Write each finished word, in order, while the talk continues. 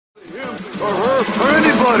or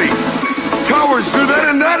anybody. Cowards do that,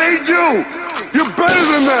 and that ain't you. You're better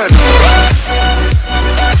than that.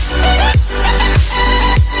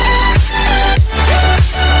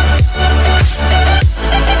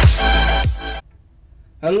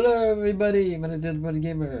 Hello everybody, my name is Everybody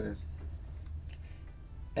Gamer.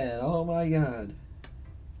 And oh my god,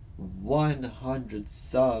 100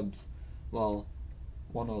 subs. Well,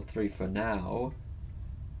 103 for now.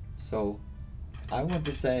 So, I want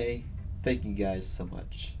to say thank you guys so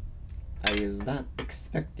much. I was not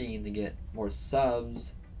expecting to get more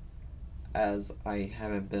subs, as I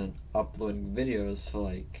haven't been uploading videos for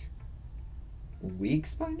like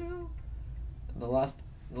weeks by now. The last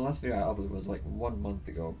video I uploaded was like 1 month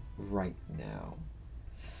ago right now.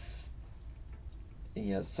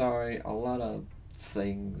 Yeah, sorry, a lot of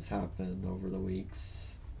things happened over the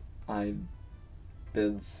weeks. I've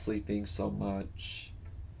been sleeping so much.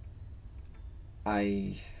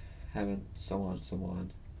 I haven't so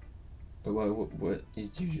on. But what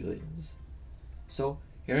it usually is. So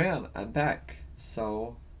here I am, I'm back.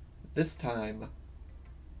 So this time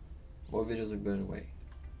more videos are going away.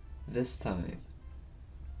 This time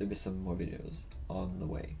there'll be some more videos on the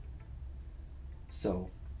way. So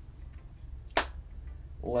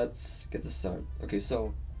let's get this started. Okay,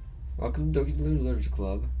 so welcome to Doki Literature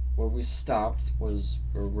Club. Where we stopped was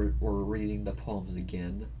we're reading the poems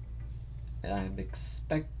again, and I'm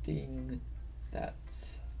expecting that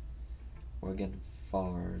we're getting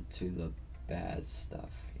far to the bad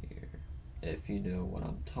stuff here, if you know what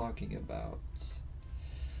I'm talking about.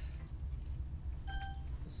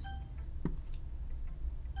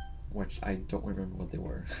 Which I don't remember what they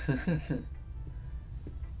were.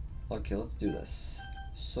 Okay, let's do this.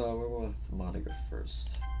 So we'll go with Monica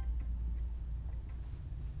first.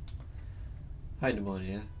 Hi,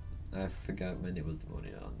 Pneumonia. I forgot my name was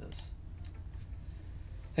Pneumonia on this.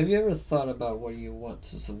 Have you ever thought about what you want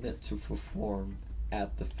to submit to perform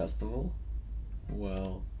at the festival?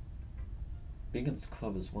 Well, being in this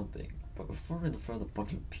club is one thing, but performing in front of a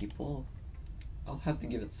bunch of people, I'll have to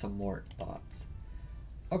give it some more thought.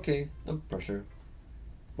 Okay, no pressure.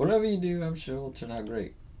 Whatever you do, I'm sure it'll turn out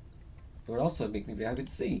great. It would also make me very happy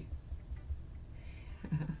to see.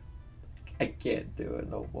 I can't do it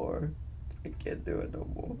no more.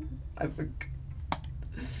 I forgot.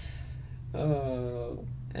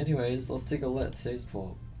 Anyways, let's take a look at today's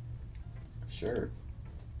poem. Sure.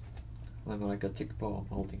 I'm gonna take a poem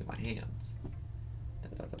holding in my hands.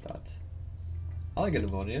 I like a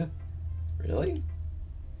Pneumonia. Really?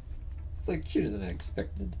 It's like cuter than I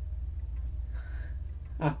expected.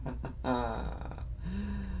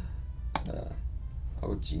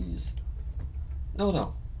 Oh jeez.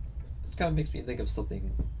 No. This kind of makes me think of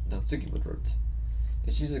something Natsuki would wrote.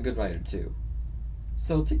 And she's a good writer too.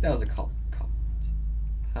 So take that as a compliment.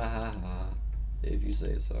 Ha ha ha. If you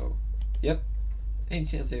say so. Yep. Any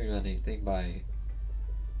chance of hearing about anything by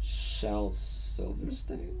Shal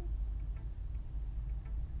Silverstein?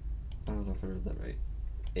 I don't know if I heard that right.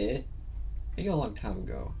 Maybe a long time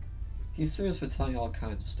ago. He's famous for telling all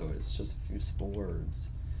kinds of stories, just a few simple words.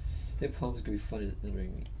 His poems can be funny,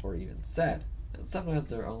 or even sad, and sometimes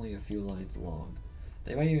they're only a few lines long.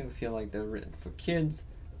 They might even feel like they're written for kids,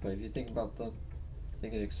 but if you think about them, they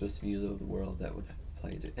can express views of the world that would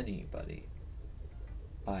apply to anybody.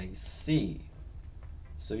 I see.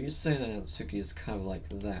 So you're saying that Natsuki is kind of like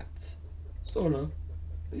that? Sort of.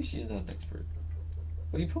 Maybe she's not an expert.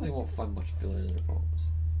 But you probably won't find much filler in her poems.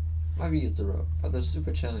 Maybe it's a rope, but they're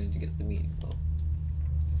super challenging to get the meaning though.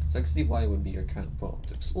 So I can see why it would be your kind of poem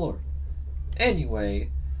to explore. Anyway,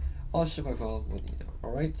 I'll share my poem with you now,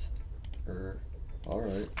 alright?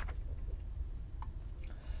 Alright.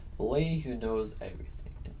 The Lady Who Knows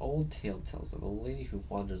Everything. An old tale tells of a lady who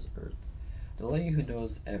wanders Earth. The lady who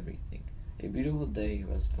knows everything. A beautiful day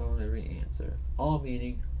who has found every answer. All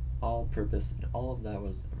meaning, all purpose, and all that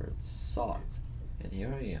was ever sought. And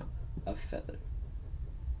here I am, a feather.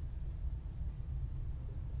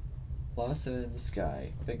 Lost in the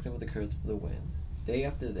sky, victim of the curse of the wind. Day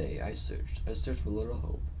after day I searched with little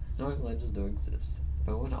hope, knowing legends don't exist.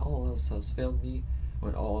 But when all else has failed me,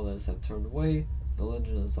 when all others have turned away, the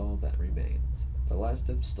legend is all that remains. The last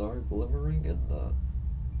dim star glimmering in the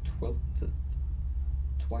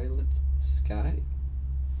twilight sky.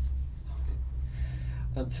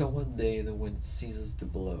 Until one day the wind ceases to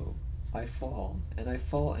blow. I fall, and I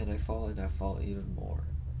fall, and I fall, and I fall even more.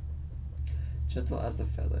 Gentle as a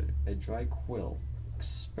feather, a dry quill,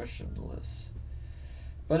 expressionless.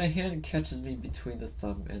 But a hand catches me between the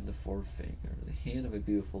thumb and the forefinger, the hand of a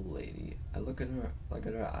beautiful lady. I look at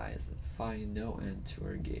her eyes and find no end to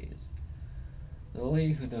her gaze. The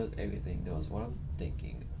lady who knows everything knows what I'm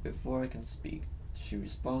thinking before before I can speak, she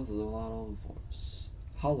responds with a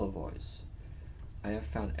hollow voice. I have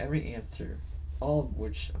found every answer, all of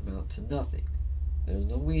which amount to nothing. There is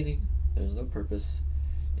no meaning, there is no purpose,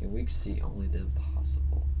 and we see only the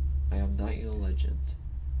impossible. I am not your legend.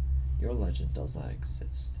 Your legend does not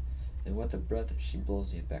exist. And with a breath, she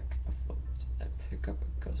blows me back afloat. I pick up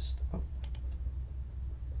a gust of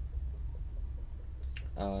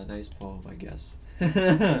nice poem, I guess.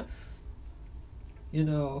 You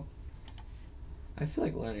know, I feel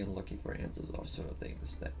like learning and looking for answers are sort of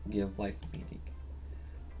things that give life meaning.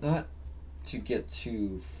 Not to get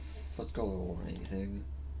too let's go or anything,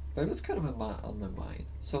 but it was kind of on my mind,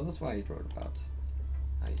 so that's why I wrote about.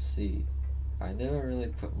 I see. I never really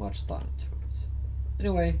put much thought into it.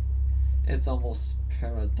 Anyway, it's almost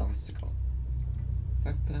paradoxical. If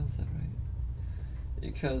I pronounce that right.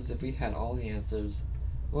 Because if we had all the answers,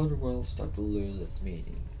 the world will start to lose its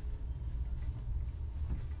meaning.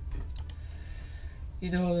 You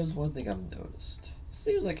know, there's one thing I've noticed. It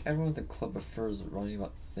seems like everyone in the club prefers writing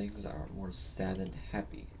about things that are more sad than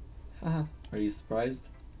happy. Haha, are you surprised?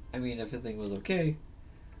 I mean, if everything was okay,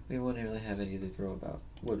 we wouldn't really have anything to throw about,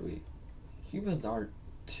 would we? Humans aren't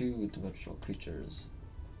two-dimensional creatures.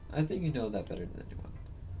 I think you know that better than anyone.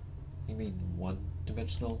 You mean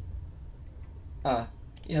one-dimensional?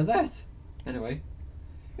 Yeah, that! Anyway,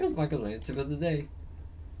 here's Michael's writing tip of the day.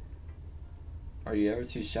 Are you ever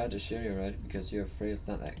too shy to share your writing because you're afraid it's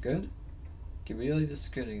not that good? It can be really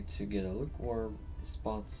discouraging to get a lukewarm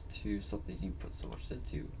response to something you put so much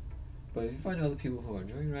into. But if you find other people who are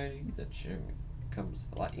enjoying writing, then sharing becomes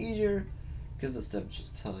a lot easier, because instead of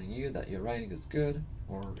just telling you that your writing is good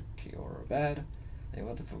or bad, they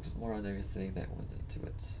want to focus more on everything that went into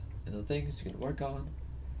it and the things you can work on.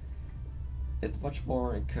 It's much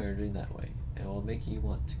more encouraging that way, and it will make you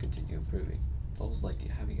want to continue improving. It's almost like you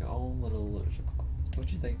having your own little literature club, don't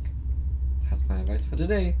you think? That's my advice for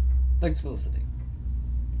today. Thanks for listening.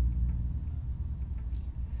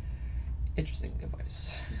 Interesting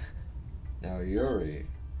advice. Now Yuri.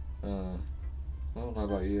 I don't know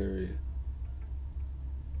about Yuri.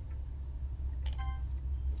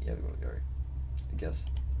 Yeah, we go with Yuri, I guess.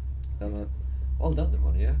 Well done,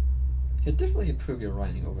 Devon, yeah? You'll definitely improve your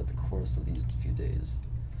writing over the course of these few days.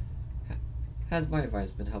 Has my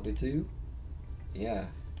advice been helpful to you? Yeah,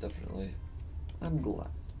 definitely. I'm glad.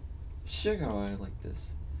 Sharing our writing like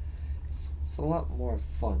this, it's a lot more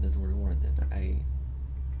fun and rewarding than I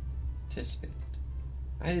anticipated.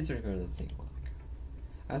 I need to remember the thing, Monica.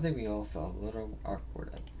 I think we all felt a little awkward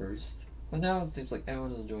at first, but now it seems like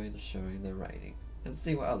everyone is enjoying sharing their writing and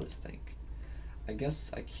see what others think. I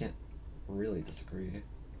guess I can't really disagree.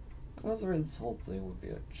 I was afraid this whole thing would be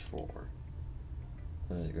a chore.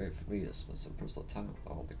 But it's great for me to spend some personal time with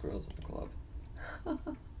all the girls at the club.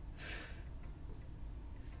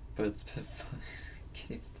 But it's been fun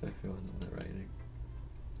getting to know everyone in the writing.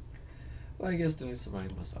 Well, I guess doing some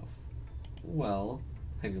writing myself. Well,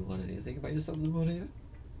 have you learned anything about yourself, Monia?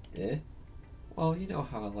 Eh? Well, you know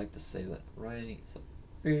how I like to say that writing is a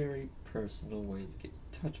very personal way to get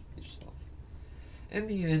in touch with yourself. In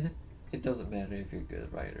the end, it doesn't matter if you're a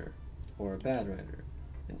good writer or a bad writer,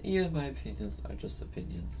 and even my opinions are just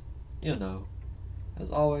opinions. You know. As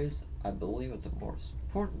always, I believe what's most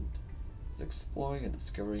important is exploring and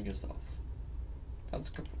discovering yourself. That's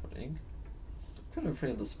comforting. I'm kind of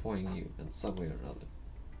afraid of disappointing you in some way or another.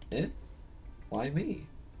 Eh? Why me?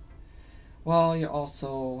 Well, you're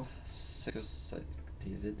also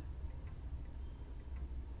succeeded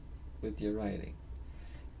with your writing,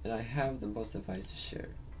 and I have the most advice to share.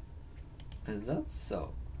 Is that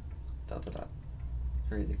so?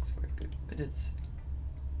 Everything's for a good minute.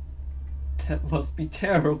 That must be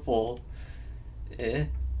terrible. Eh?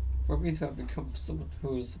 For me to have become someone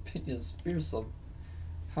whose opinion is fearsome,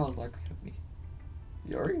 how unlikely of me.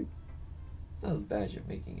 Yuri? It's not as bad as you're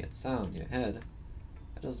making it sound in your head.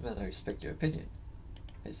 That doesn't mean I respect your opinion.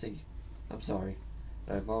 I see. I'm sorry,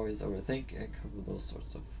 but I've always overthink and come to those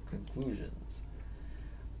sorts of conclusions.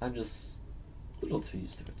 I'm just a little too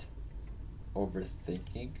used to it.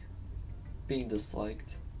 Overthinking? Being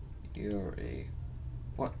disliked? You're a...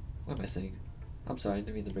 What am I saying? I'm sorry, I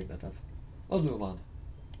didn't mean to bring that up. Let's move on.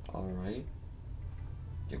 Alright.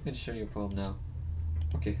 You can share your poem now.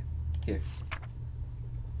 Okay, here.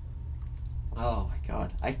 Oh my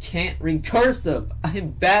god, I can't read cursive!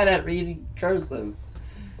 I'm bad at reading cursive!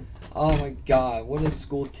 Oh my god, what does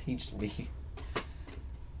school teach me?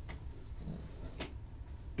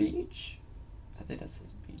 Beach? I think that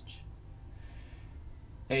says beach.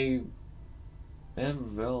 A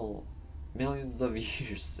Manville, millions of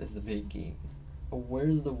years in the making.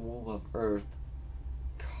 Where's the womb of Earth?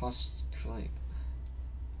 Cost claim.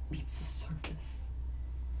 meets the surface.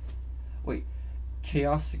 Wait,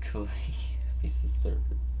 chaotically meets the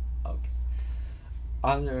surface. Okay.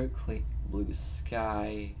 Under a clear blue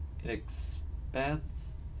sky, it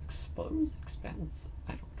expands,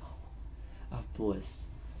 I don't know, of bliss.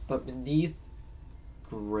 But beneath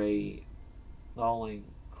gray, gnawing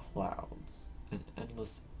clouds, an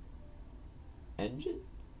endless engine?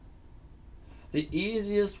 The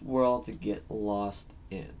easiest world to get lost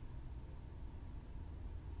in.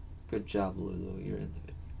 Good job, Lulu, you're in the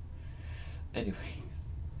video. Anyways,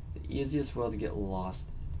 the easiest world to get lost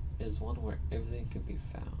in is one where everything can be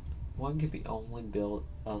found. One can be only built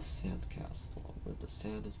a sandcastle where the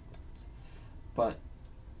sand is wet. But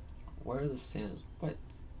where the sand is wet,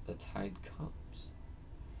 the tide comes.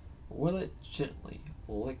 Will it gently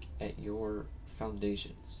lick at your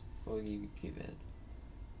foundations, or you give in?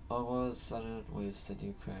 All of a sudden, waves send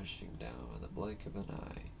you crashing down in the blink of an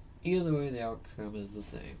eye. Either way, the outcome is the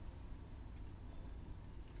same.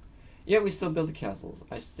 Yet we still build the castles.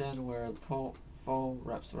 I stand where the foam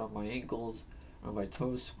wraps around my ankles, or my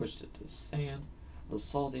toes squished into the sand. The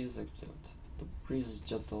salty is exude. The breeze is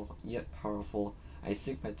gentle, yet powerful. I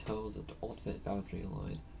sink my toes at the ultimate boundary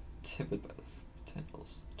line, tipped by the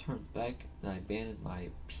tendrils. Turns back, and I abandon my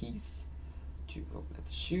peace to rope at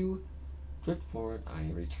the shoe. Drift forward, I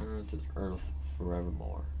return to the earth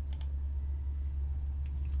forevermore.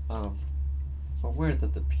 I'm aware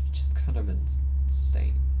that the beach is kind of an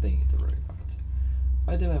insane thing to worry about.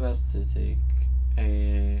 I did my best to take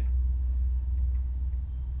a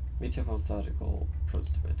metaphorical approach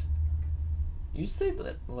to it. You say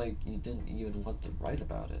that like you didn't even want to write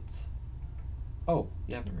about it. Oh,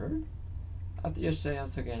 you haven't heard? After yesterday,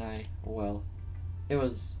 once again, well, it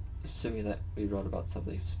was assuming that we wrote about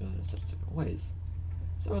something similar in such different ways.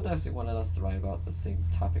 Someone actually wanted us to write about the same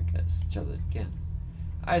topic as each other again.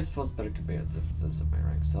 I suppose better compare the differences of my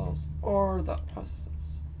writing styles or thought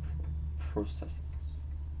processes.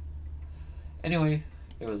 Anyway,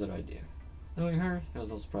 it was an idea. Knowing her, it was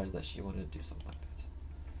no surprise that she wanted to do something like that.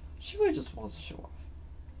 She really just wants to show off.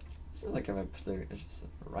 It's not like I have a particular interest in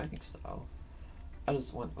her writing style. I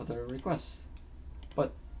just went with her request.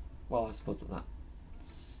 But, well, I suppose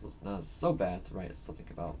it's not so bad to write something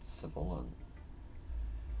about simple on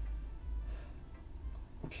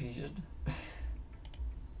occasion.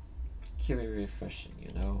 Can be refreshing,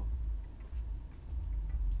 you know?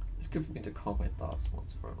 It's good for me to calm my thoughts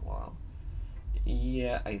once for a while.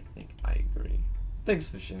 Yeah, I think I agree. Thanks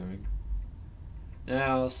for sharing.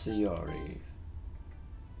 Now, Sayori.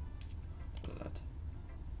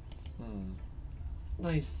 It's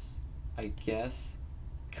nice, I guess.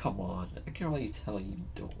 Come on, I can already tell you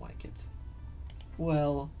don't like it.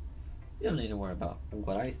 Well, you don't need to worry about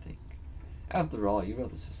what I think. After all, you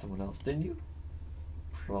wrote this for someone else, didn't you?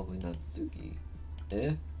 Probably not Suki.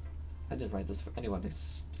 Eh? I didn't write this for anyone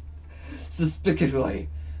suspiciously.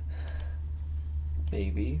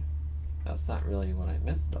 Maybe. That's not really what I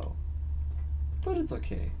meant, though. But it's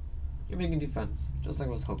okay. You're making new friends, just like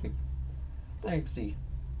I was hoping. Thanks, B.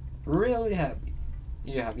 Really happy.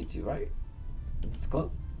 You're happy too, right? In this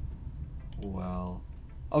club? Well,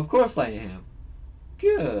 of course I am.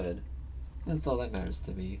 Good. That's all that matters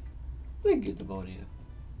to me. Thank you, Demonia.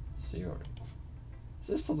 Sayori. Is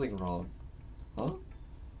there something wrong? Huh?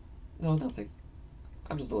 No, nothing.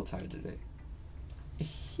 I'm just a little tired today.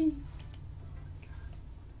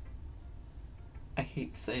 I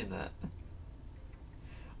hate saying that.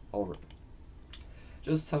 Alright.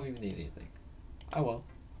 Just tell me if you need anything. I will.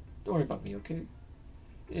 Don't worry about me, okay?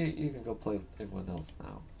 You can go play with everyone else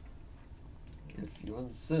now. If you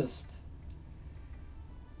insist.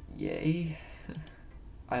 Yay.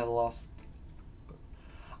 I lost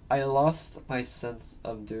my sense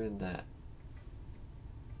of doing that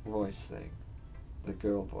voice thing. The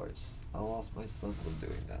girl voice. I lost my sense of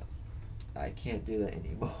doing that. I can't do that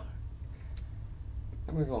anymore.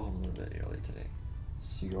 I'm gonna go home a little bit early today.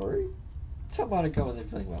 Sayori? Tell Monica when they're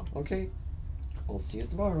feeling well, okay? We'll see you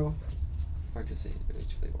tomorrow. If I can see, it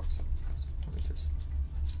actually walks up.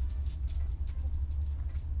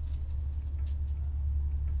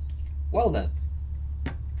 Well then.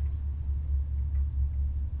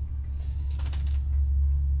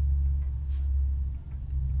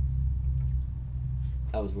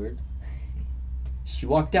 That was weird. She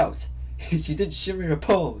walked out. She didn't shimmer a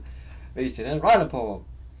poem. Maybe she didn't write a poem.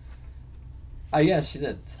 Yes, she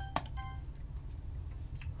didn't.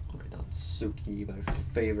 Alright, now Suki, my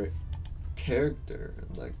favorite character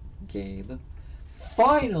in the game.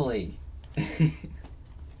 Finally!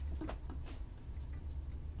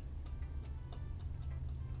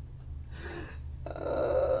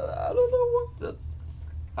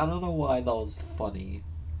 I don't know why that was funny.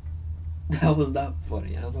 That was not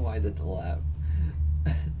funny. I don't know why I didn't laugh.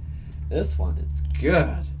 This one, it's good.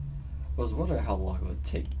 I was wondering how long it would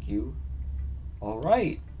take you.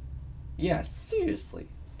 Alright. Yeah, seriously.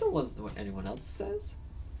 Don't listen to what anyone else says.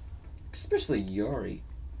 Especially Yuri.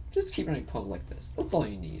 Just keep writing poems like this. That's all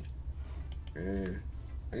you need.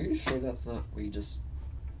 Are you sure that's not what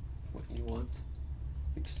you want?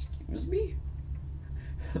 Excuse me?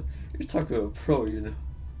 You're talking to a pro, you know.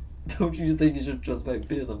 Don't you think you should trust my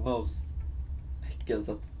bid the most? I guess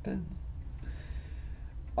that depends.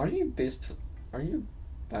 Are you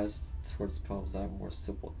biased towards poems that are more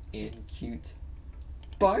simple and cute?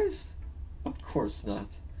 Biased? Of course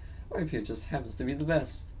not. My opinion just happens to be the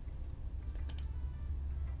best.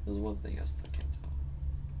 There's one thing I still can't tell.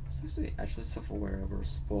 Is actually self-aware of her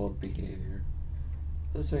spoiled behavior.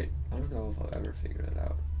 At this rate, I don't know if I'll ever figure it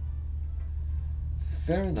out.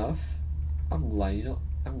 Fair enough. I'm glad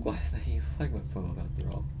that you like my poem after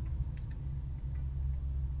all.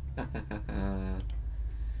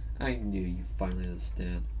 I knew you'd finally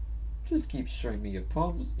understand. Just keep showing me your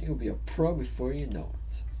poems, you'll be a pro before you know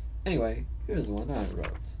it. Anyway, here's one I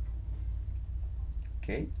wrote.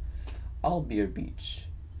 Okay? I'll be your beach.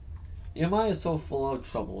 Your mind is so full of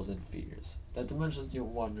troubles and fears, that dimensions you'll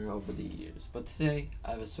wander over the years. But today,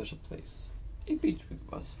 I have a special place. A beach with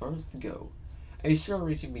us for us to go. A shore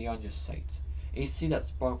reaching beyond your sight. A sea that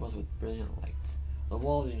sparkles with brilliant light. The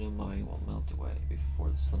walls in your mind will melt away before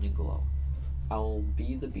the sunny glow. I'll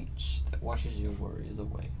be the beach that washes your worries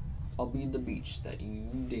away. I'll be the beach that you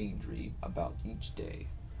daydream about each day.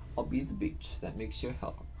 I'll be the beach that makes your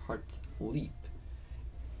heart leap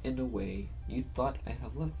in a way you thought I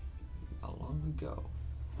have left you long ago.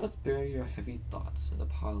 Let's bury your heavy thoughts in a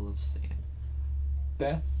pile of sand.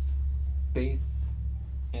 Bathe,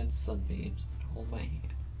 and sunbeams, and hold my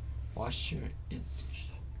hand. Wash your insecurities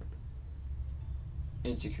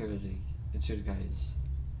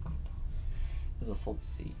in the salty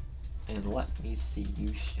sea, and let me see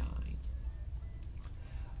you shine.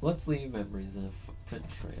 Let's leave memories in a footprint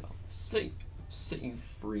trail. Set you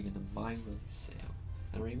free in a mindless sail,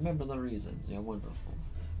 and remember the reasons you're wonderful.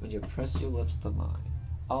 When you press your lips to mine,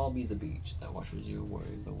 I'll be the beach that washes your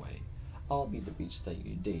worries away. I'll be the beach that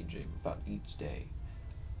you daydream about each day.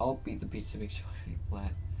 I'll be the beach that makes you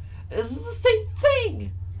flat. This is the same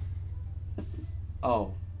thing!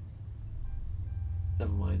 Oh.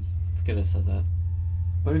 Never mind. Forget I said that.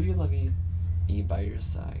 But if you let me be by your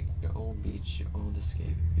side, your own beach, your own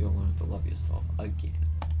escape, you'll learn to love yourself again.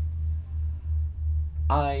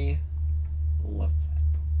 I love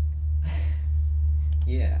that.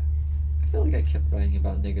 Yeah. I feel like I kept writing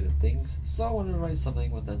about negative things, so I wanted to write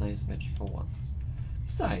something with a nice message for once.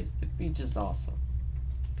 Besides, the beach is awesome.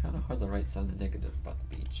 Kinda hard to write something negative about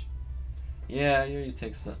the beach. Yeah, Yuri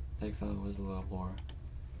takes on was a little more.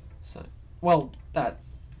 So, well,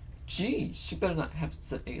 that's. Geez, she better not have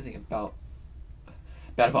said anything bad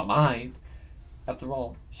about mine. After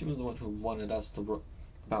all, she was the one who wanted us to write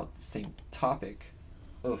about the same topic.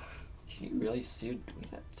 Ugh, can you really see her doing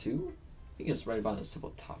that too? You can just write about a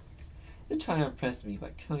simple topic. They're trying to impress me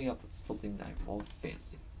by coming up with something that I call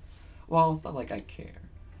fancy. Well, it's not like I care.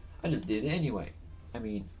 I just did it anyway. I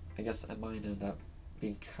mean, I guess I might end up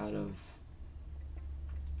being kind of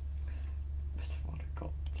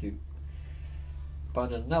difficult too. But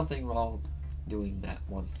there's nothing wrong doing that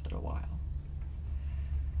once in a while.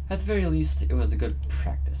 At the very least, it was a good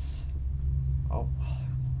practice. Oh,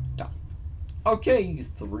 done. Okay, you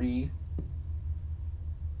three.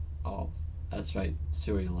 Oh, that's right,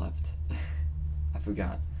 Suri left. I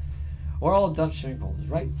forgot. We're all done sharing poems,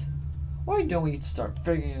 right? Why don't we start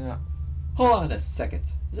figuring it out? Hold on a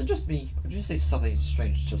second. Is it just me, or did you say something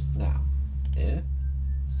strange just now? Eh?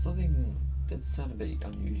 Something did sound a bit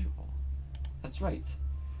unusual. That's right.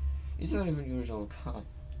 You said an unusual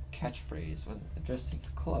catchphrase when addressing the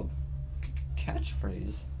club.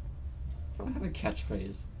 Catchphrase? I don't have a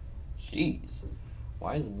catchphrase. Jeez.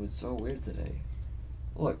 Why is the mood so weird today?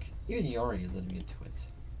 Look, even Yori is immune to it.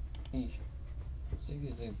 He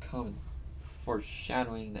seems in common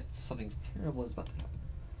foreshadowing that something terrible is about to happen.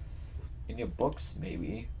 In your books,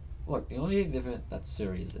 maybe. Look, the only thing different that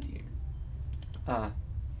Suri isn't here.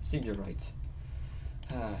 Seems you're right.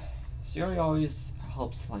 Suri always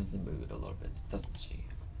helps lighten the mood a little bit, doesn't she?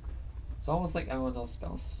 It's almost like everyone else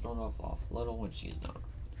bounces thrown off a little when she's not around.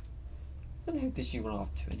 Where the heck did she run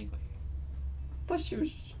off to anyway? I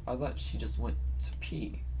thought she just went to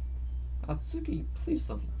pee. Atsuki, please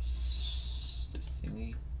don't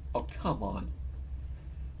silly. Oh, come on.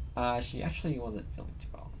 She actually wasn't feeling too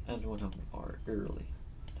well and went home early.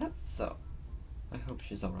 Is that so? I hope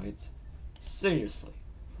she's alright. Seriously,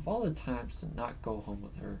 of all the times to not go home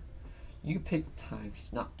with her, You pick the time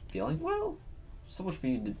she's not feeling well? So much for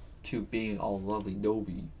you two being all lovely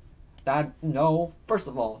Doki. No. First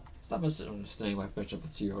of all, stop misunderstanding my friendship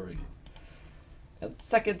with Sayori. And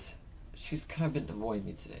second, she's kind of been avoiding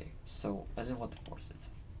me today, so I didn't want to force it.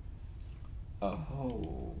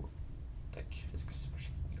 Oh. That kid is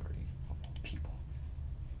especially Sayori, of all people.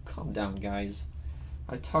 Calm down, guys.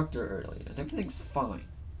 I talked to her earlier, and everything's fine.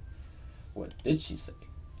 What did she say?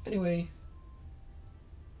 Anyway.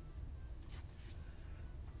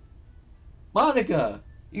 Monica!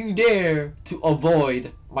 You dare to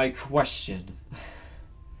avoid my question.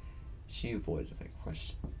 She avoided my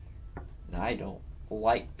question. And I don't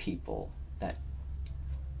like people that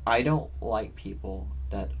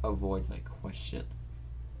avoid my question.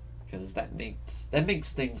 Because that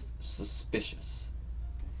makes things suspicious.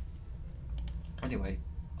 Anyway,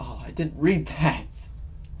 oh, I didn't read that.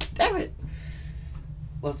 Damn it!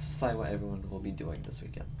 Let's decide what everyone will be doing this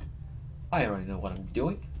weekend. I already know what I'm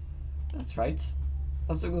doing. That's right.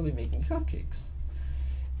 Also, we'll be making cupcakes.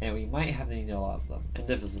 And we might have to eat a lot of them, and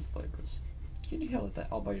different flavors. Can you handle that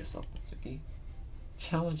all by yourself, Mitsuki?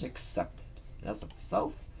 Challenge accepted. And as for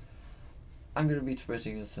myself, I'm going to be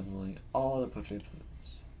twitching and assembling all the portrait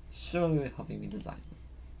plans. Surely helping me design them.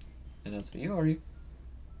 And as for Yuri,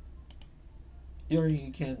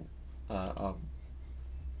 you can,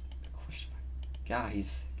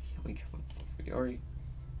 guys, can we come on stuff for Yuri?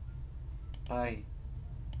 I'm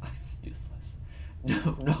useless.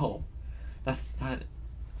 No, that's not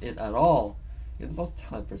it at all. You're the most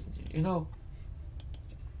talented person here, you know.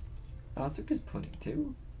 Natsuki's pudding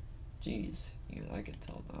too. Jeez, even I can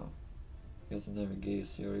tell now. I guess I never gave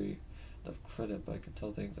Sayori enough credit, but I can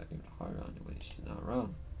tell things are even harder on you when she's not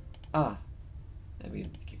around. Ah, that may be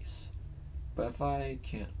the case. But if I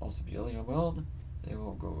can't also be dealing on my own, then I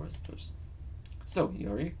won't go worse person. So,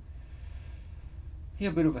 Yuri,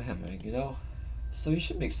 you're a bit of a handwriting, you know? So you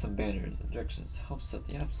should make some banners and directions to help set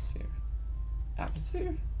the atmosphere.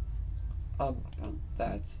 Atmosphere? About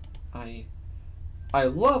that, I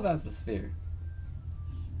love atmosphere.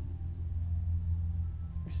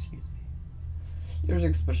 Excuse me. Yuri's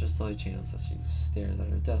expression slowly changes as she stares at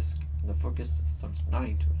her desk, and the focus starts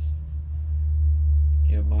nodding to herself.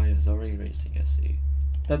 Your mind is already racing, I see.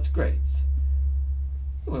 That's great.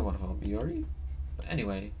 You wouldn't want to help me, Yuri. But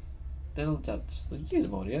anyway, then I'll just use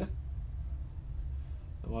him on you.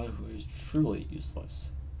 The one who is truly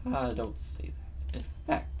useless. Don't say that. In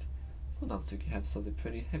fact, will Natsuki have something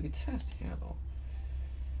pretty heavy task to handle?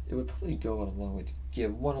 It would probably go on a long way to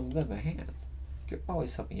give one of them a hand. You could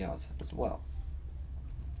always help me out as well.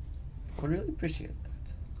 I would really appreciate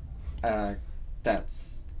that.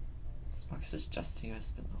 That's Mark suggesting I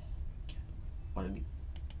spend the whole weekend. One of the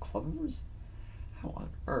club members? How on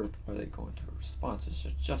earth are they going to respond to a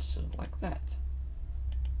suggestion like that?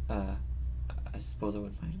 I suppose I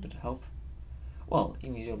wouldn't mind a bit of help. Well,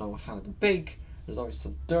 even if you don't know how to bake, there's always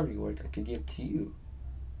some dirty work I could give to you.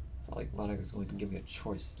 It's not like Monica's going to give me a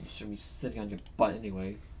choice. You should be sitting on your butt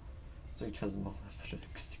anyway. So he tries to mull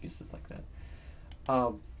excuses like that.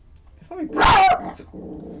 If I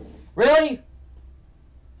recall, really?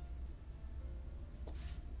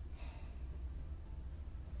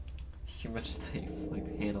 You mentioned that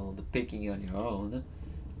you handle the baking on your own,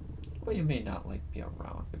 but you may not be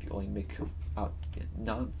around if you only make out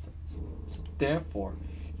nonsense. So therefore,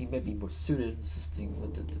 he may be more suited to assisting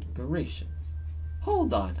with the decorations.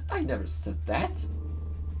 Hold on, I never said that.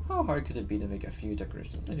 How hard could it be to make a few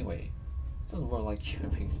decorations anyway? Sounds more like you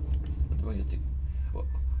make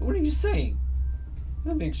what are you saying?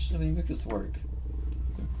 Let me make this work.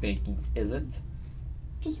 Baking isn't.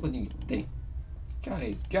 Just what do you think?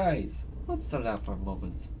 Guys, let's start it out for a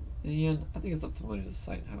moment. In the end, I think it's up to Moody to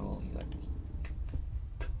decide how well he likes.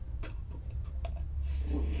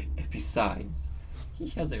 And besides, he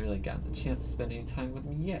hasn't really gotten the chance to spend any time with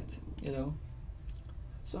me yet, you know?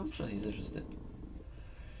 So I'm sure he's interested.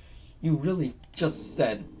 You really just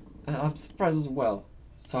said. I'm surprised as well.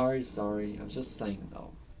 Sorry. I was just saying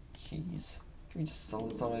though. Jeez. Can we just sell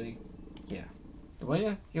this already? Yeah. Well,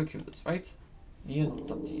 yeah, you're okay with this, right? In the end,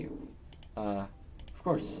 it's up to you. Of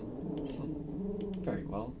course. Very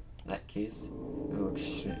well. In that case, it will look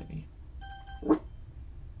straight at me.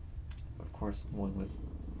 Of course, one with.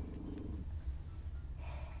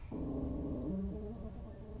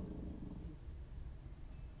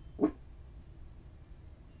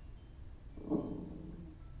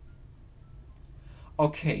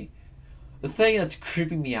 Okay, the thing that's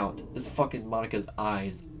creeping me out is fucking Monika's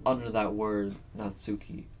eyes under that word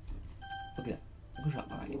Natsuki. Look at that. Look at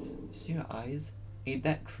her eyes. See her eyes? Ain't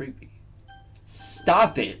that creepy?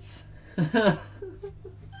 Stop it!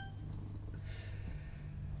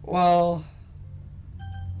 Well,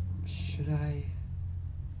 should I?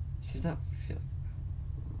 She's not feeling.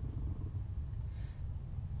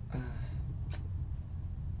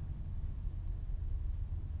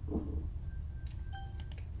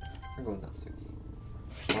 We're going Natsuki.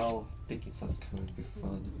 Well, baking sounds kind of be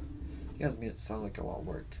fun. He has made it sound like a lot of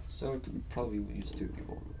work, so it could probably use 2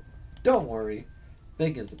 people. Don't worry,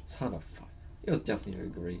 baking is a ton of fun. You'll definitely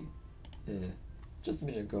agree. Just a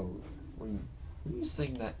minute ago, when you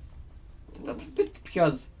saying that, that's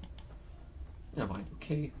because. Never mind.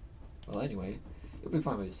 Okay. Well, anyway, you'll be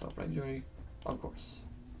fine by yourself, right, Yuri? Of course.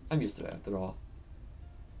 I'm used to it, after all.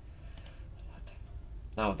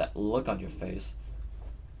 Now with that look on your face,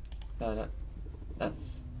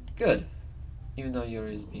 that's good. Even though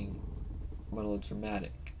Yuri is being a little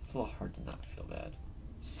dramatic, it's a little hard to not feel bad.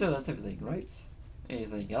 So that's everything, right?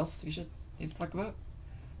 Anything else we should need to talk about?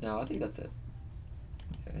 No, I think that's it.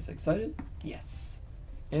 You guys excited? Yes.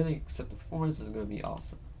 Anything except the performance is going to be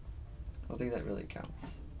awesome. I don't think that really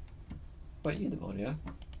counts. But you, Demonia.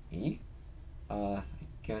 Me? I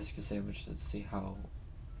guess you could say I'm interested to see how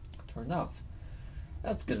it turned out.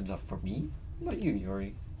 That's good enough for me. What about you,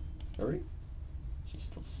 Yuri? Yuri? She's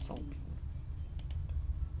still sulking.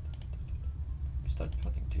 You start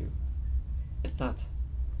pouting too. It's not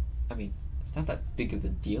that big of a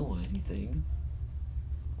deal or anything.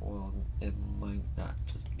 Well, it might not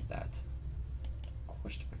just be that.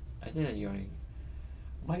 Question mark. I think that Yuri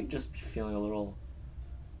might just be feeling a little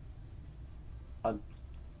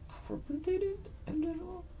aggravated in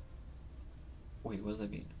general. Wait, what does that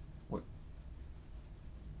mean?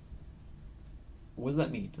 What does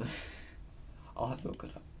that mean? I'll have to look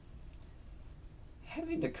it up.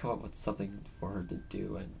 Having to come up with something for her to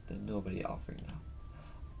do and then nobody offering now.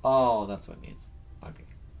 Oh, that's what it means. Okay.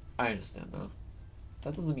 I understand now.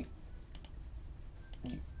 That doesn't mean...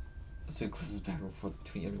 So he closes back and forth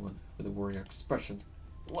between everyone with a warrior expression.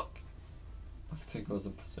 Look! So he goes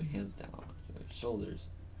and puts her hands down on her shoulders.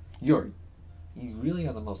 Yuri, you really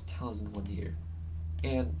are the most talented one here.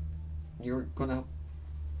 And you're gonna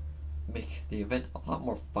make the event a lot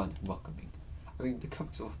more fun and welcoming. I mean, the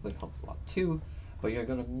cupcakes will help a lot too, but you're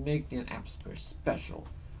gonna make the atmosphere special.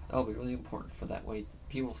 That'll be really important for that way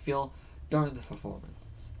people feel during the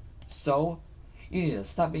performances. So, you need to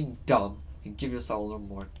stop being dumb and give yourself a little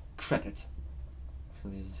more credit. He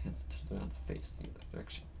leaves his hands and turns around the face in the other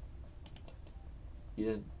direction. You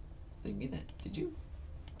didn't mean that, did you?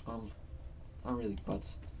 Not really, but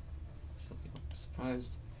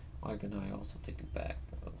surprised. Why can I also take it back?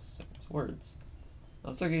 Those words.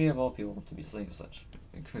 Now, it's okay of all people to be saying such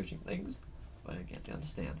encouraging things, but I can't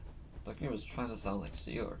understand. Doki was trying to sound like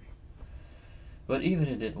Sayori. But even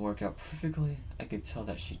if it didn't work out perfectly, I could tell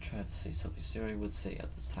that she tried to say something Sayori would say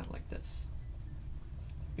at this time like this.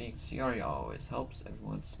 Being Sayori always helps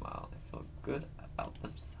everyone smile and feel good about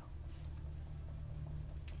themselves.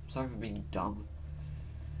 I'm sorry for being dumb.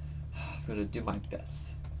 I'm going to do my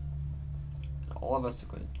best. And all of us are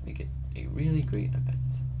going to make it a really great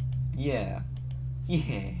event. Yeah.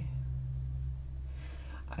 Yeah.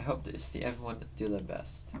 I hope to see everyone do their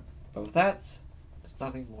best. But with that, there's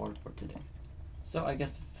nothing more for today. So I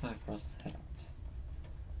guess it's time for us to head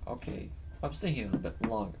out. Okay, I'm staying here a bit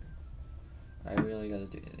longer. I really gotta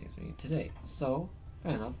do anything we need today. So,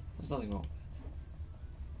 fair enough, there's nothing wrong with it.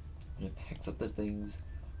 And it picks up the things.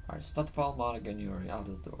 Alright, start to follow Monica and Yuri out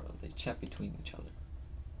of the door. They chat between each other.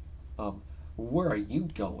 Where are you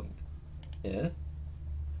going? Eh?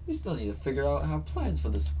 You still need to figure out how plans for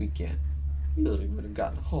this weekend. You literally would have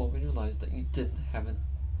gotten home and realized that you didn't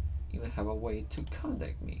even have a way to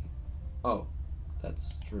contact me. Oh,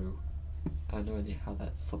 that's true. I have no idea how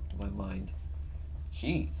that slipped my mind.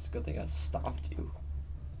 Jeez, good thing I stopped you.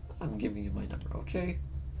 I'm giving you my number, okay?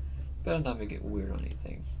 Better not make it weird or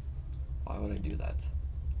anything. Why would I do that?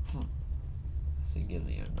 So you give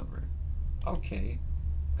me your number. Okay,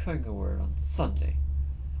 I'm coming over on Sunday.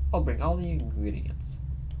 I'll bring all the ingredients.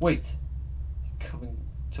 Wait, you're coming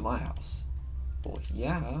to my house? Well,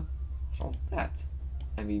 yeah. What's wrong with that?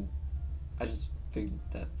 I mean, I just figured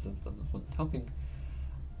that since I wasn't helping,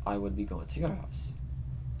 I would be going to your house.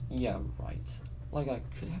 Yeah, right. Like I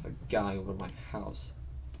could have a guy over my house.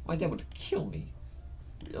 My dad would kill me.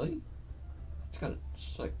 Really? That's kind of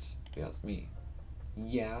strict, if you ask me.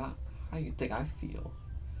 Yeah, how you think I feel?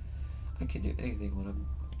 I can do anything when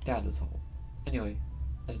Dad is home. Anyway,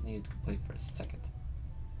 I just needed to complain for a second.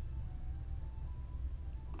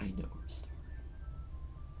 I know her story.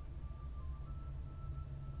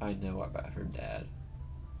 I know about her dad.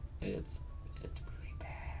 It's really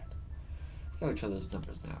bad. We got each other's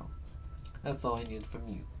numbers now. That's all I needed from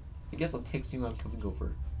you. I guess I'll text you when I'm coming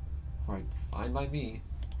over. Alright, fine by me.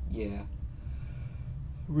 Yeah.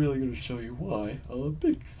 I'm really gonna show you why I love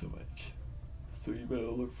baking so much. So you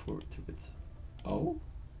better look forward to it. Oh?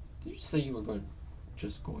 Did you say you were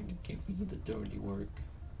just going to give me the dirty work?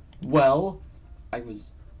 Well, I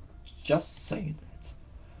was just saying that.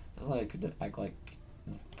 Not like I could act like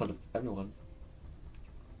in front of everyone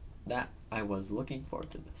that I was looking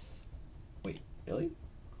forward to this. Wait, really?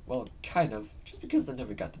 Well, kind of. Just because I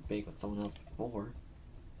never got to bake with someone else before.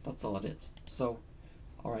 That's all it is. So,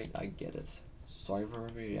 alright, I get it. Sorry for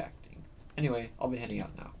overreacting. Anyway, I'll be heading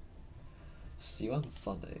out now. See you on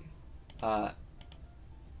Sunday.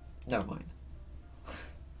 Never mind.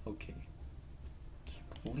 Okay.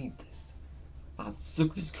 Can't believe this. Aunt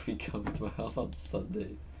Suki's gonna be coming to my house on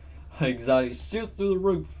Sunday. My anxiety shoots through the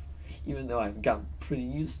roof, even though I've gotten pretty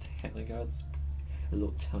used to handling her. There's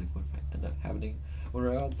no telling what might end up happening when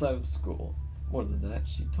we're outside of school. More than that,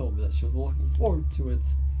 she told me that she was looking forward to it.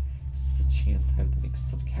 Is this a chance I have to make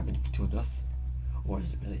something happen between us? Or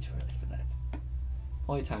is it really too early for that?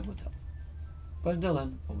 Only time will tell. But until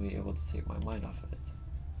then, I'll be able to take my mind off of it.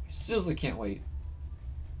 I seriously can't wait.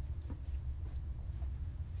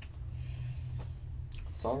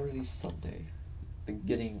 It's already Sunday. Been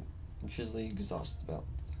getting increasingly exhausted about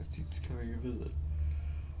Taxi's coming a visit.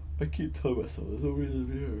 I keep telling myself there's no reason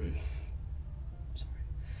to be nervous. Sorry.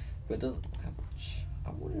 But it doesn't have much.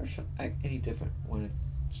 I wonder if she'll act any different when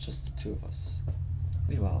it's just the two of us.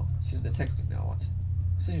 Meanwhile, she's been texting now. What?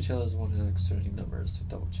 We send each other's one exerting numbers to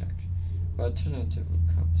double check. But it turned out into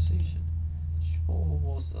a conversation. She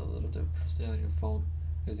almost a little bit personality on your phone,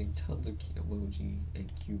 using tons of cute emoji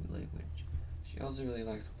and cute language. She also really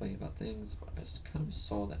likes complaining about things, but I just kind of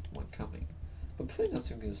saw that one coming. But putting that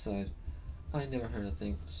something aside, I never heard a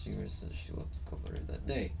thing from Siri since she left the club later that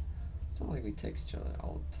day. It's not like we text each other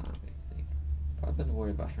all the time or anything, but I've been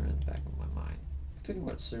worried about her in the back of my mind. Between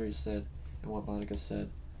what Siri said and what Monica said,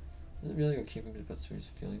 is it really okay for me to put Siri's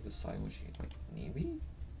feelings aside when she might need me?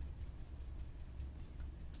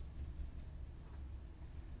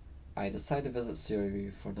 I decide to visit Siri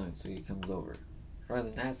before night so he comes over. Rather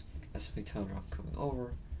than ask, I simply tell her I'm coming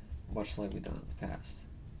over, much like we've done in the past.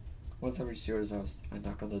 Once I reach Siri's house, I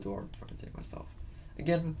knock on the door before I take myself.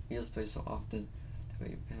 Again, we use this place so often that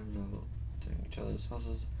we never know to each other's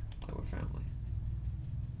houses like we're family.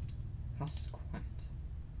 House is quiet.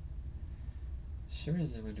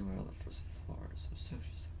 Siri's in anywhere on the first floor, so soon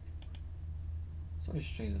she's it's always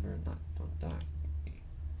strange of her not dying.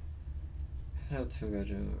 I head out to a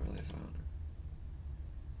bedroom early I found her.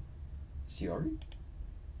 Siri?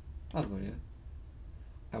 I don't know yet.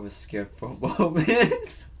 I was scared for a moment. I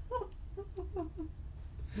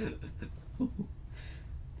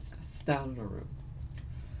sit down in her room.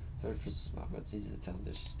 Her first smile, but it's easy to tell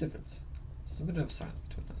that she's different. There's a bit of silence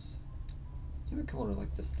between us. You haven't come over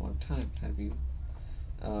like this in a long time, have you?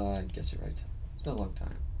 I guess you're right. It's been a long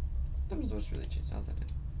time. Nothing's much really changed, hasn't it?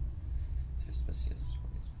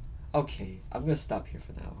 Okay, I'm gonna stop here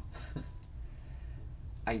for now.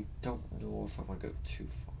 I don't know if I want to go too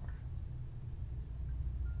far.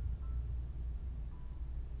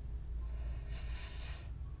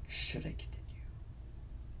 Should I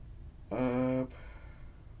continue?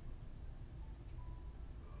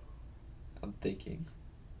 I'm thinking.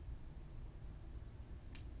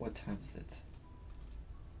 What time is it?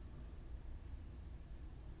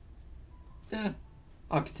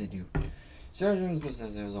 I'll continue. Sarah's room is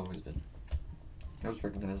business as always been. I was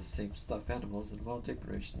recognizing the same stuffed animals and wall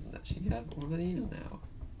decorations that she had over the years now.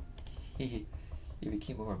 He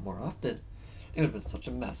became over more often. It would have been such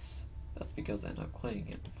a mess. That's because I ended up cleaning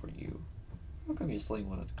it for you. How come you suddenly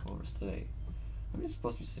wanted to come over today? I'm just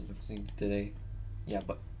supposed to be sleeping today. Yeah,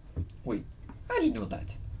 but wait, how'd you know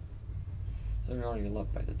that? So you're already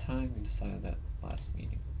left by the time we decided that last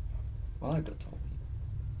meeting. Monica told me.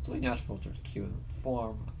 It's only natural to keep you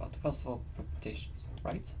informed about the festival preparations,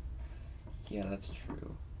 right? Yeah, that's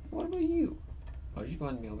true. What about you? Are you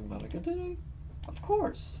going to be helping Monica today? Of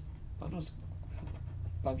course. I'm just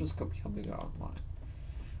going to be helping her online.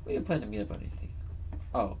 We didn't plan to meet up or anything.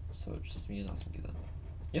 Oh, so it's just me and us then.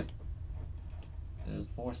 Yep. There's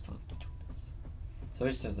more sun between us. So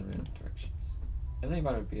we stand in random directions. Everything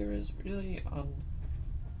about our beer is really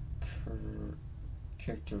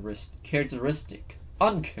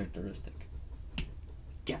uncharacteristic.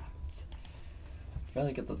 God. I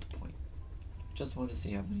finally get to the point. I just wanted to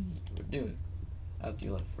see how many you were doing after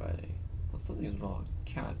you left Friday. When something's wrong,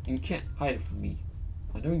 you can't hide it from me.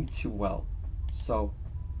 I know you too well. So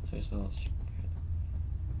he smells shaking her head.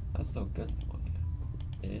 That's no good, Monia.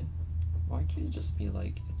 Eh? Why can't you just be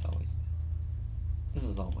like it's always been? This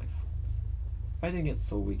is all my fault. I didn't get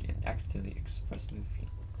so weak and accidentally express my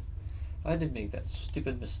feelings. If I didn't make that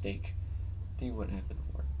stupid mistake, then you wouldn't have been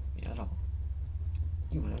worrying me at all.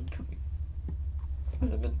 You would have come here. You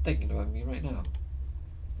would have been thinking about me right now.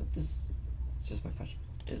 But this is just my punishment,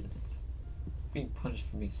 isn't it? Being punished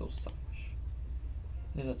for being so selfish.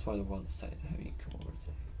 And that's why the world decided to have you come over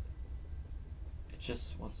today. It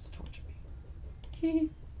just wants to torture me. Hee.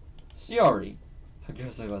 Siori!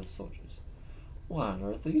 Aggressively by the soldiers. What on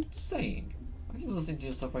earth are you saying? Are you listening to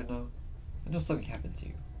yourself right now? I know something happened to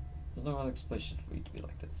you. There's no other explanation for you to be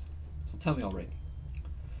like this. So tell me already.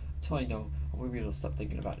 Until I know, I won't be able to stop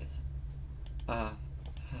thinking about it.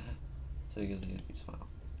 So he gives me a big smile.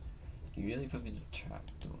 You really put me in a trap,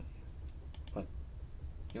 don't you? But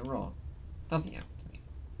you're wrong. Nothing happened to me.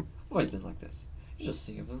 I've always been like this. You're just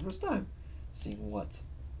seeing it for the first time. Seeing what?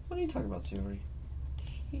 What are you talking about, Sayori?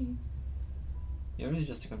 You're really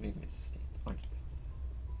just gonna make me mistake, aren't you?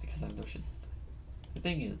 Because I have no shit this time. The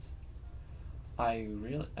thing is,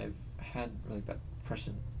 I've had really bad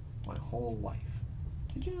depression my whole life.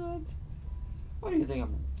 Did you know that? Why do you think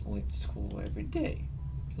I'm going to school every day?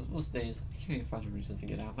 Because most days I can't even find a reason to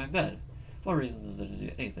get out of my bed. What reason is there to do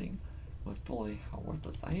anything when fully how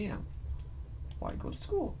worthless I am? Why go to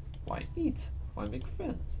school? Why eat? Why make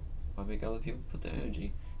friends? Why make other people put their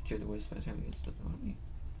energy and care the way to spend time and spend on me?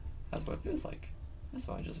 That's what it feels like. That's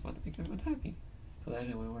why I just want to make everyone happy. So that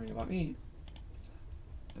anyone worrying about me.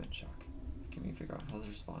 I'm in shock. Can we figure out how to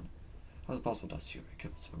respond? How is it possible that Sayori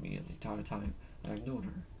comes for me the entire time that I've known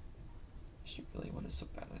her? She really wanted so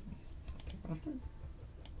bad at me. Don't think about her.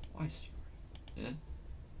 Why, Sayori? Yeah?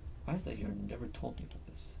 Why is that you never told me about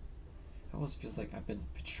this? It almost feels like I've been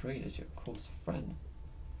betrayed as your close friend.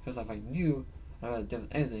 Because if I knew, I would have done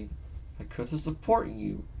anything I could to support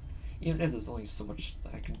you. Even if there's only so much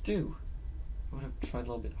that I could do. I would have tried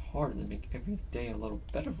a little bit harder to make every day a little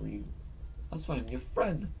better for you. That's why I'm your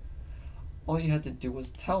friend. All you had to do was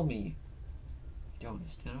tell me. You don't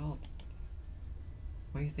understand at all.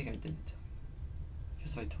 Why do you think I didn't tell you?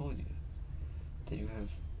 Because if I told you, then you have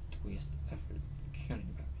to waste effort caring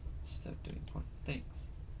about me instead of doing important things.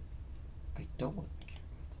 I don't want to care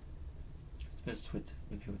about. It's bittersweet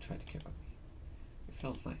when people try to care about me. It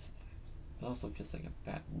feels nice sometimes, but it also feels like a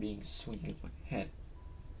bat being swung against my head.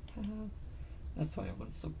 That's why I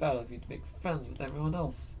want so bad of you to make friends with everyone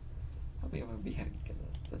else. I'll be able to be happy together.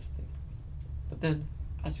 That's the best thing for me. But then,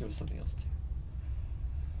 I ask you for something else too.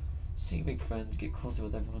 Seeing big friends get closer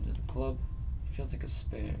with everyone in the club, it feels like a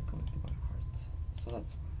spear going through my heart. So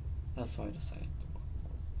that's why I decided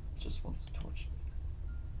to just wants to torture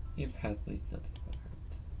me. Your path leads nothing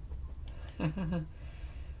but hurt.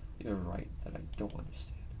 You're right that I don't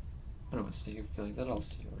understand. I don't understand your feelings at all,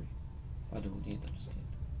 Sayori. I don't need to understand.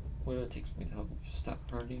 Whatever it takes for me to help you stop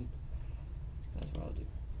hurting, that's what I'll do.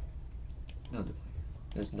 No, Doki.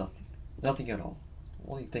 There's nothing. Nothing at all.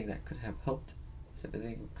 The only thing that could have helped is if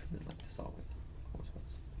everything could have been like this always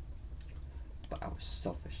was. But I was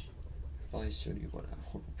selfish. I finally showed you what a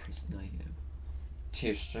horrible person I am.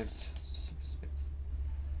 Tears streamed to his face.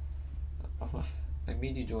 I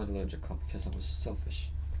made you join the Ledger Club because I was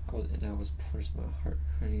selfish. I was punished by my heart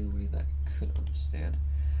hurting in a way that I couldn't understand.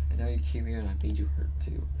 And now you came here and I made you hurt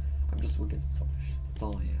too. I'm just wicked and selfish. That's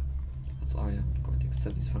all I am. That's all I am. I'm going to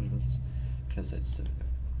accept these punishments because I deserve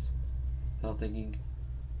everything else. Without thinking,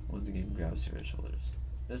 once again grabs your shoulders.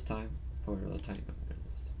 This time, for a little tiny bit of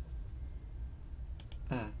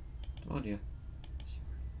nervous. Pneumonia.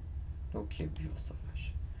 Don't care if you feel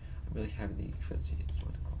selfish. I'm really happy that you felt you to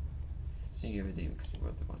join the club. Seeing you every day makes me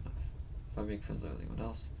worth it enough. If I make friends with anyone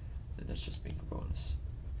else, then that's just being a bonus.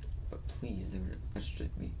 But please never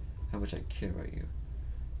restrict me how much I care about you.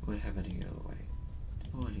 I wouldn't have any other way.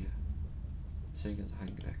 Pneumonia. Saying is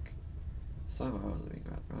hugging back. Somehow I was being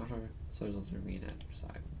wrapped around her, so I was remain at her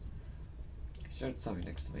side. She started something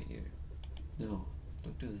next to my ear. No,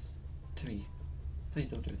 don't do this to me. Please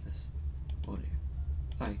don't do this. Pneumonia.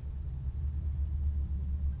 Hi.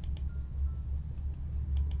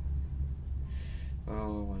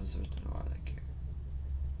 Oh, what is there to know I care?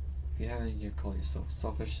 If you have anything to call yourself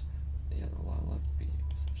selfish, then you have a lot left to be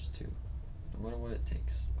selfish too. No matter what it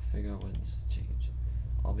takes, I'll figure out what needs to change.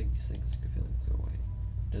 I'll make these things and feelings go away.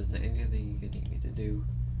 If there's anything you need me to do,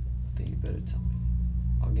 then you better tell me.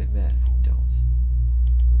 I'll get mad if you don't.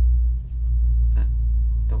 I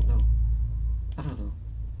don't know. I don't know.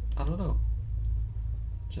 I don't know.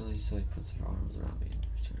 Gently Sally puts her arms around me in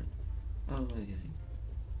return. I don't know anything.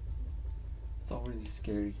 It's all really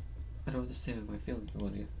scary. I don't understand my feelings,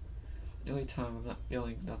 Melania. The only time I'm not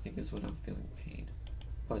feeling nothing is when I'm feeling pain.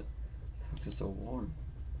 But your hugs are so warm.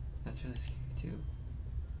 That's really scary too.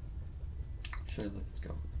 Sure, let's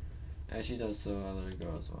go. As she does so, I let her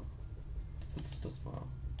go as well. The footsteps still tomorrow.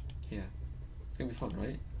 Yeah. It's gonna be fun,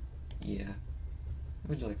 right? Yeah. How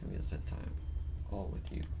would you like for me to spend time all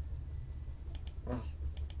with you? Well,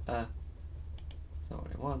 it's not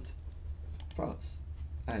what I want. Promise.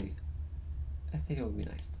 I think it would be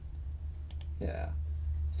nice then. Yeah.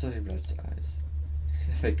 So he wraps her eyes.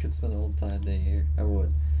 If I could spend the whole time day here, I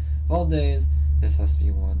would. Of all days, this has to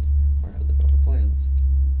be one where I live over plans.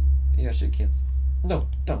 Yeah, she can't. No,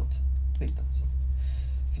 don't. Please don't.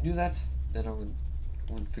 If you do that, then I wouldn't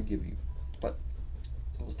forgive you. But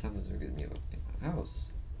it's almost time to get me in my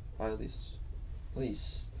house. Or at least,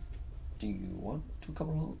 do you want to come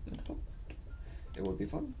along and help? It would be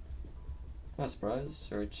fun. Not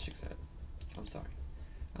surprised, or it's shakes head. I'm sorry.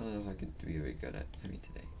 I don't know if I could be very good at me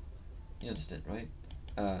today. You understand, right?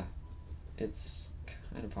 It's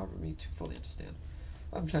kind of hard for me to fully understand.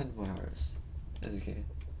 I'm trying my hardest. It's okay.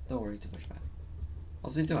 Don't worry too much about it.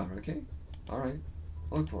 I'll see you tomorrow, okay? Alright.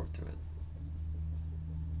 I look forward to it.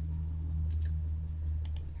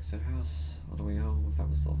 Exit house. On the way home, I found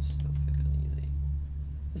myself still feeling uneasy.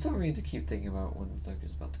 It's hard for me to keep thinking about when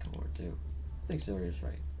Doki's about to come over too. I think Siri is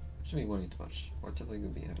right. I shouldn't be worrying too much, or definitely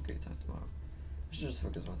gonna have a great time tomorrow. I should just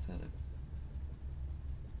focus on what's ahead.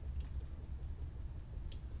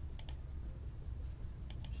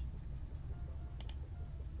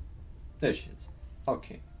 There she is.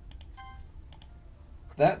 Okay.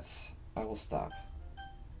 That's... I will stop.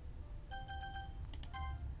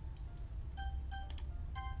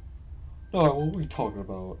 No, what are we talking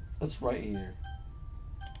about? That's right here.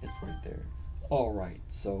 It's right there. Alright,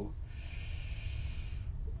 so...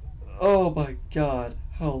 Oh my god.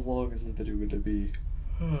 How long is this video going to be?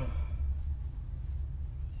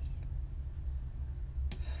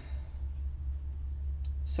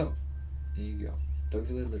 So, there you go.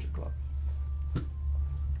 Doki Literature Club.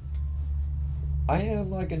 I am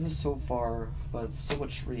liking this so far, but so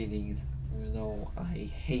much reading. Even though I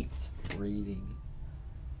hate reading,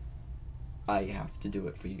 I have to do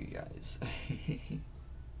it for you guys.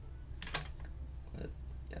 But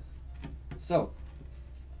yeah. So,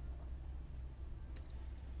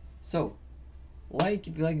 like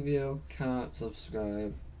if you like the video, comment,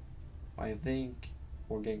 subscribe. I think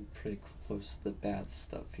we're getting pretty close to the bad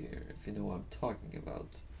stuff here, if you know what I'm talking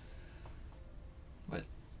about. But,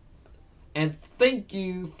 and thank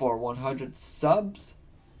you for 100 subs.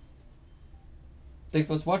 Thank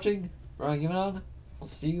you for watching. I'll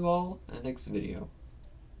see you all in the next video.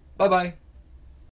 Bye bye.